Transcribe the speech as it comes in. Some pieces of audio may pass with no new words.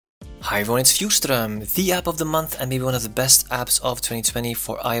Hi everyone, it's Fjordström, the app of the month and maybe one of the best apps of 2020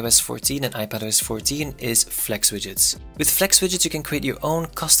 for iOS 14 and iPadOS 14 is Flex Widgets. With Flex Widgets you can create your own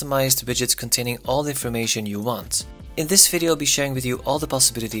customized widgets containing all the information you want. In this video I'll be sharing with you all the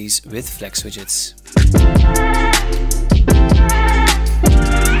possibilities with Flex Widgets.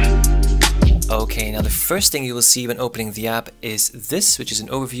 Okay, now the first thing you will see when opening the app is this, which is an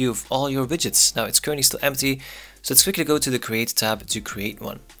overview of all your widgets. Now it's currently still empty, so let's quickly go to the Create tab to create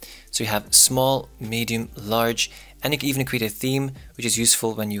one. So you have small, medium, large, and you can even create a theme, which is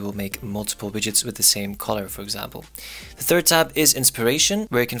useful when you will make multiple widgets with the same color, for example. The third tab is Inspiration,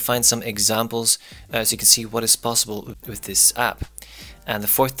 where you can find some examples so you can see what is possible with this app. And the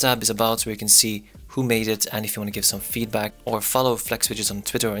fourth tab is About, where you can see who made it, and if you want to give some feedback or follow Flex Widgets on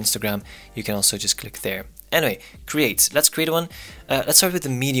Twitter or Instagram, you can also just click there. Anyway, create. Let's create one. Let's start with the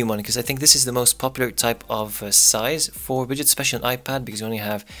medium one, because I think this is the most popular type of size for widgets, especially on iPad, because you only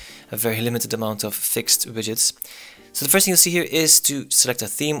have a very limited amount of fixed widgets. So the first thing you'll see here is to select a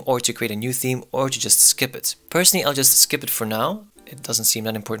theme, or to create a new theme, or to just skip it. Personally, I'll just skip it for now. It doesn't seem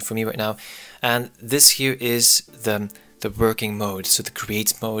that important for me right now. And this here is the working mode, so the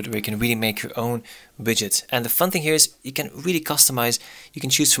create mode, where you can really make your own widget. And the fun thing here is you can really customize. You can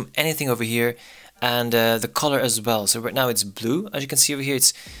choose from anything over here, and the color as well. So right now it's blue, as you can see over here.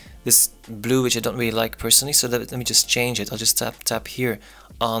 It's this blue, which I don't really like personally, so let me just change it. I'll just tap here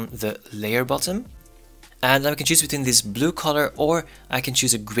on the layer button, and now I can choose between this blue color, or I can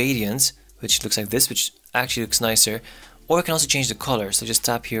choose a gradient, which looks like this, which actually looks nicer, or I can also change the color. So just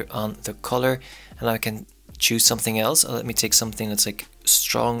tap here on the color, and now I can choose something else. Let me take something that's like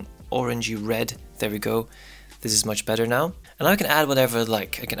strong orangey red. There we go. This is much better now. And now I can add whatever I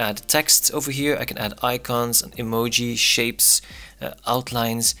like. I can add text over here. I can add icons, and emoji, shapes,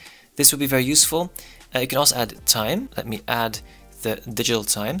 outlines. This will be very useful. You can also add time. Let me add the digital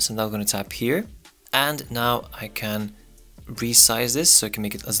time. So now I'm going to tap here. And now I can resize this, so I can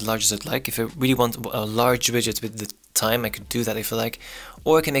make it as large as I'd like. If I really want a large widget with the time, I could do that if I like.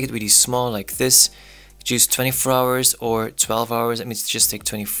 Or I can make it really small like this. Choose 24 hours or 12 hours. That means just take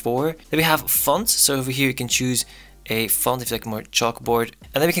 24. Then we have font. So over here you can choose a font if you like more chalkboard.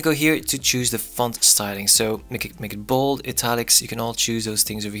 And then we can go here to choose the font styling. So make it bold, italics. You can all choose those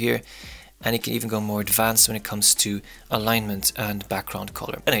things over here. And you can even go more advanced when it comes to alignment and background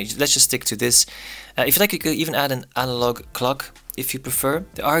color. Anyway, let's just stick to this. If you like, you could even add an analog clock if you prefer.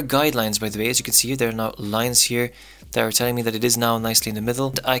 There are guidelines, by the way. As you can see here, there are now lines here that are telling me that it is now nicely in the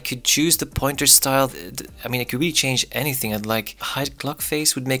middle. I could choose the pointer style. I mean, I could really change anything I'd like. Hide clock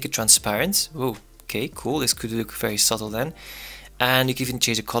face would make it transparent. Oh, okay, cool. This could look very subtle then. And you can even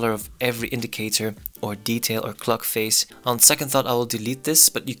change the color of every indicator or detail or clock face. On second thought, I will delete this,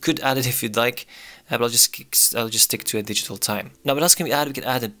 but you could add it if you'd like. But I'll just stick to a digital time. Now, what else can we add? We can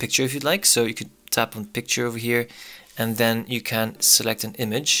add a picture if you'd like. So you could tap on picture over here, and then you can select an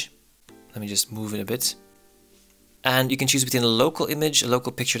image. Let me just move it a bit. And you can choose between a local image, a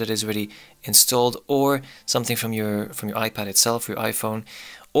local picture that is already installed, or something from your iPad itself, your iPhone,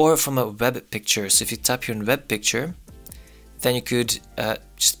 or from a web picture. So if you tap here on web picture, then you could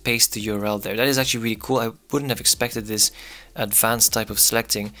just paste the URL there. That is actually really cool. I wouldn't have expected this advanced type of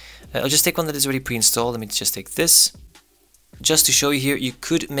selecting. I'll just take one that is already pre-installed. Let me just take this. Just to show you here, you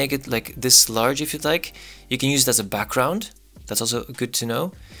could make it like this large if you'd like. You can use it as a background. That's also good to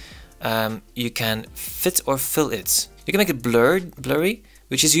know. You can fit or fill it. You can make it blurry,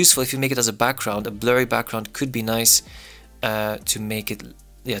 which is useful if you make it as a background. A blurry background could be nice to make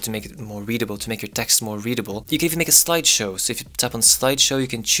it more readable, to make your text more readable. You can even make a slideshow. So if you tap on slideshow, you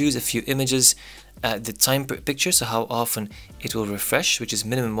can choose a few images, the time per picture, so how often it will refresh, which is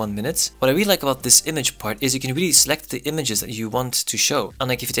minimum 1 minute. What I really like about this image part is you can really select the images that you want to show.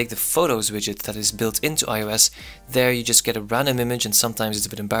 Unlike if you take the photos widget that is built into iOS, there you just get a random image, and sometimes it's a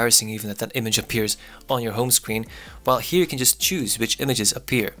bit embarrassing even that image appears on your home screen. While here you can just choose which images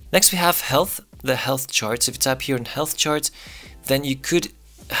appear. Next we have health, the health chart. So if you tap here on health chart, then you could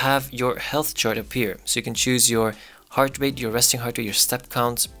have your health chart appear. So you can choose your heart rate, your resting heart rate, your step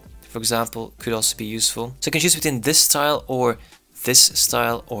count, for example, could also be useful. So you can choose between this style or this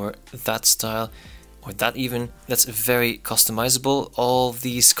style or that style or that even. That's very customizable. All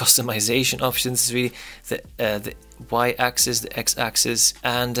these customization options is really the y-axis, the x-axis,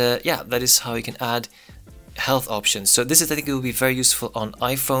 and yeah, that is how you can add health options. So this is, I think it will be very useful on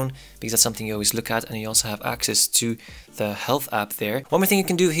iPhone, because that's something you always look at, and you also have access to the health app there. One more thing you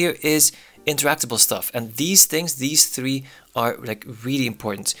can do here is interactable stuff, and these things, these three, are like really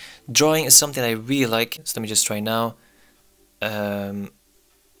important. Drawing is something I really like, so let me just try now.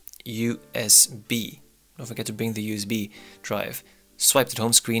 USB. Don't forget to bring the USB drive. swipe to the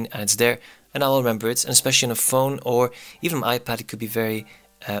home screen and it's there, and I'll remember it. And especially on a phone or even my iPad, it could be very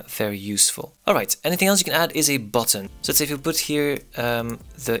useful. Alright, anything else you can add is a button. So let's say if you put here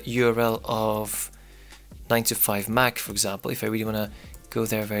the URL of 9to5Mac, for example, if I really want to go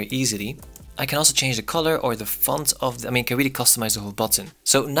there very easily. I can also change the color or the font of I can really customize the whole button.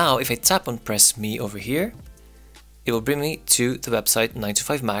 So now if I tap on press me over here, it will bring me to the website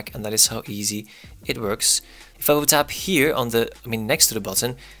 9to5Mac, and that is how easy it works. If I would tap here on the, next to the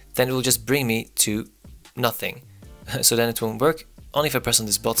button, then it will just bring me to nothing. So then it won't work. Only if I press on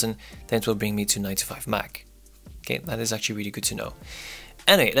this button, then it will bring me to 9to5Mac. Okay, that is actually really good to know.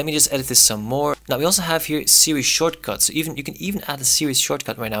 Anyway, let me just edit this some more. Now we also have here Siri shortcuts. So you can even add a Siri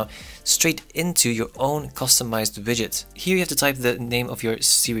shortcut right now straight into your own customized widget. Here you have to type the name of your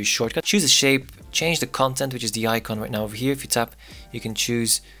Siri shortcut, choose a shape, change the content, which is the icon right now over here. If you tap, you can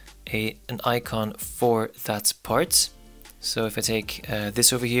choose an icon for that part. So if I take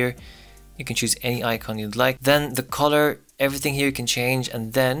this over here, you can choose any icon you'd like. Then the color, everything here you can change,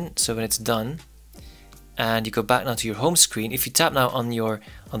 and then so when it's done, and you go back now to your home screen, if you tap now on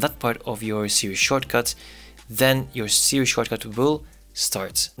that part of your Siri shortcut, then your Siri shortcut will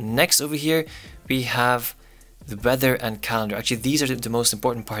start. Next over here we have the weather and calendar. Actually, these are the most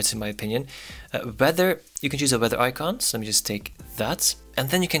important parts in my opinion. Weather, you can choose a weather icon, so let me just take that, and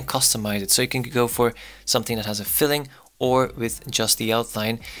then you can customize it. So you can go for something that has a filling or with just the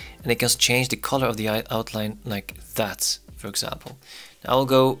outline, and it can also change the color of the outline like that, for example. Now I'll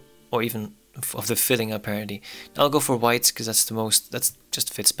go, or even of the filling apparently. I'll go for white because that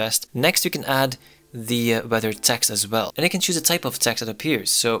just fits best. Next you can add the weather text as well, and you can choose a type of text that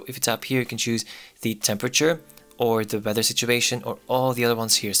appears. So if you tap here, you can choose the temperature or the weather situation or all the other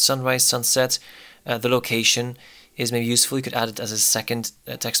ones here, sunrise, sunset. The location is maybe useful, you could add it as a second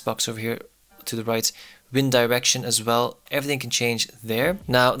text box over here to the right. Wind direction as well, everything can change there.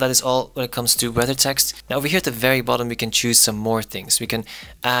 Now that is all when it comes to weather text. Now over here at the very bottom we can choose some more things. We can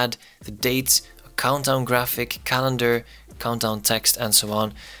add the date, a countdown graphic, calendar, countdown text, and so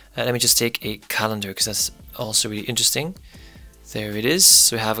on. Let me just take a calendar because that's also really interesting. There it is.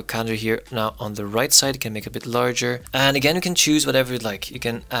 So we have a calendar here now on the right side. You can make it a bit larger, and again you can choose whatever you'd like. You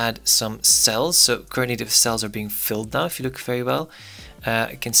can add some cells. So currently the cells are being filled now if you look very well.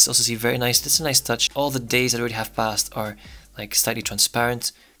 You can also see very nice, that's a nice touch. All the days that already have passed are like slightly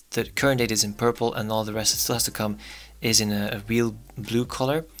transparent. The current date is in purple, and all the rest that still has to come is in a real blue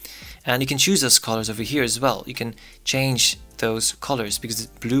color. And you can choose those colors over here as well. You can change those colors because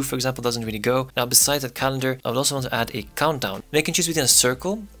the blue, for example, doesn't really go. Now besides that calendar, I would also want to add a countdown. And you can choose between a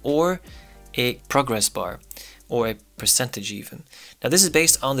circle or a progress bar or a percentage even. Now this is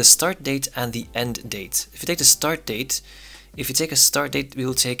based on the start date and the end date. If you take the start date, we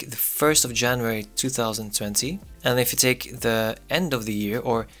will take the 1st of January 2020, and if you take the end of the year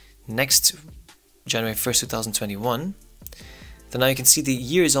or next January 1st 2021, then now you can see the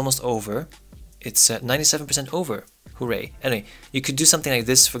year is almost over. It's 97% over. Hooray. Anyway, you could do something like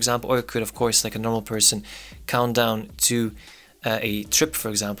this, for example, or you could, of course, like a normal person, count down to a trip, for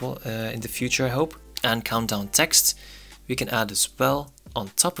example, in the future, I hope, and countdown text we can add as well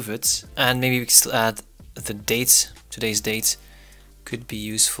on top of it, and maybe we can still add the date. Today's date could be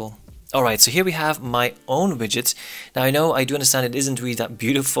useful. Alright, so here we have my own widget. Now I know, I do understand it isn't really that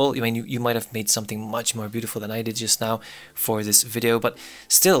beautiful. You might have made something much more beautiful than I did just now for this video, but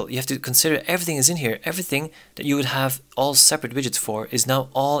still, you have to consider everything is in here. Everything that you would have all separate widgets for is now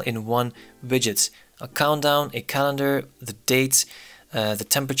all in one widget. A countdown, a calendar, the date, the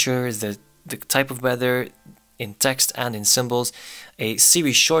temperature, the type of weather, in text and in symbols, a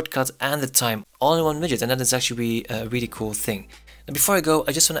Siri shortcut, and the time, all in one widget, and that is actually a really cool thing. Now before I go,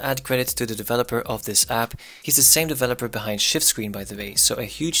 I just want to add credit to the developer of this app. He's the same developer behind Shift Screen, by the way, so a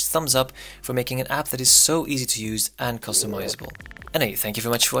huge thumbs up for making an app that is so easy to use and customizable. Anyway, thank you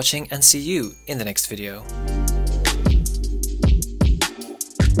very much for watching, and see you in the next video.